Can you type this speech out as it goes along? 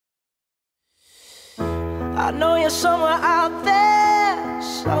I know you're somewhere out there,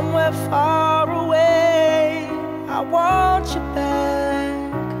 somewhere far away. I want you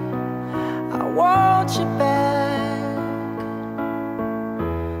back, I want you back.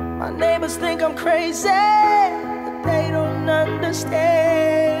 My neighbors think I'm crazy, but they don't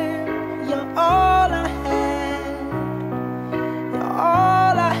understand. You're all I had, you're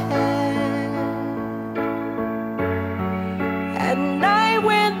all I had. At night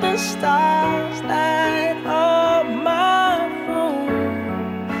when the stars light up my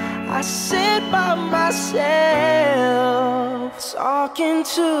room, I sit by myself, talking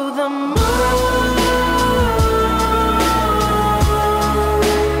to the moon,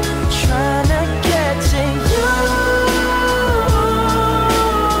 trying to get to you.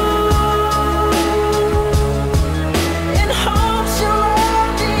 In hopes you're on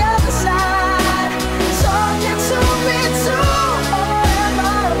the other side, talking to me too. Or am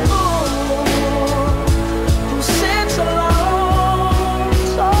I a fool who sits alone,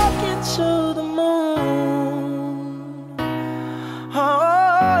 talking to the moon?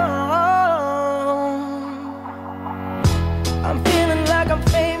 I'm feeling like I'm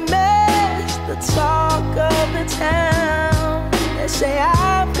famous, the talk of the town. They say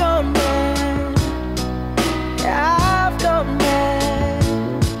I've gone mad, yeah, I've gone mad.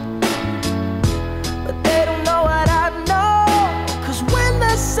 But they don't know what I know, 'cause when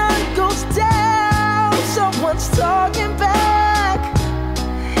the sun goes down, someone's talking back.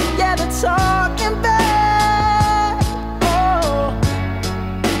 Yeah, they're talking back. Oh,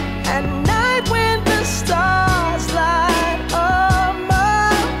 at night when the stars light up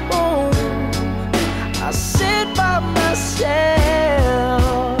my room, I sit by myself,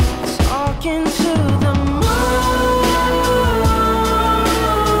 talking to the moon,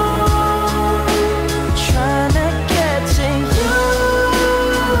 trying to get to you.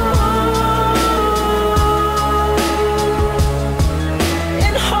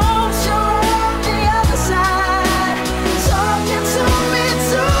 In hopes you're on the other side, talking to me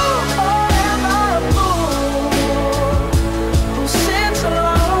too. Or am I a fool who sits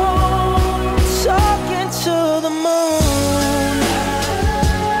alone, talking to the moon?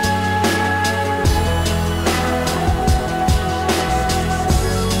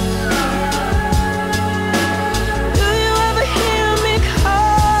 Do you ever hear me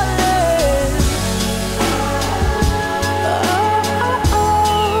calling? Oh, oh,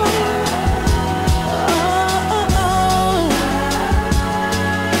 oh.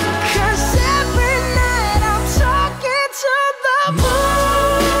 'Cause every night I'm talking to the moon,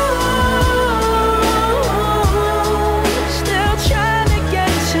 still trying to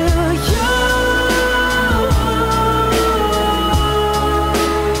get to you.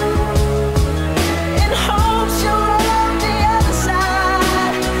 In hopes you're on the other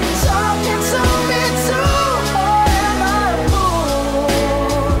side, talking to me too. Or am I a fool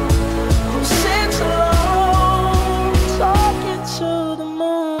who sits alone, talking to the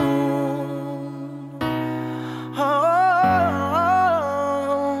moon?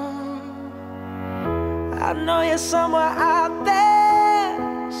 I know you're somewhere out there,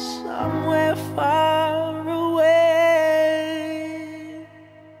 somewhere far